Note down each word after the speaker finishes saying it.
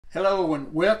Hello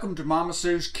and welcome to Mama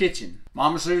Sue's Kitchen.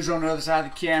 Mama Sue's on the other side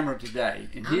of the camera today.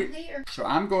 And I'm here. So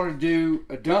I'm going to do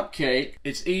a dump cake.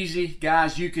 It's easy,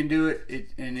 guys. You can do it,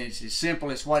 and it's as simple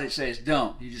as what it says,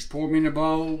 dump. You just pour them in a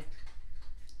bowl,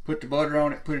 put the butter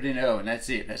on it, put it in the oven. That's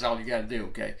it. That's all you got to do,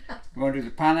 okay? We're going to do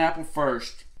the pineapple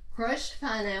first. Crushed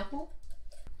pineapple.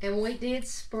 And we did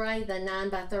spray the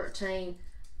 9x13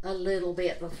 a little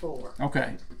bit before.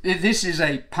 Okay. This is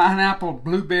a pineapple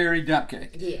blueberry dump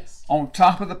cake. Yes. On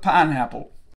top of the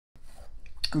pineapple,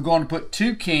 we're going to put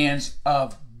 2 cans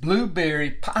of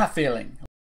blueberry pie filling.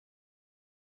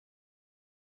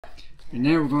 And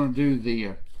now we're going to do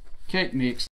the cake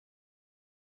mix.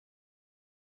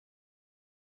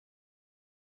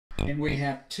 And we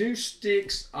have 2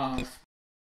 sticks of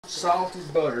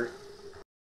salted butter.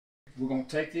 We're going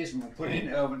to take this and we'll put it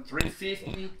in the oven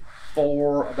 350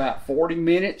 for about 40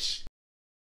 minutes.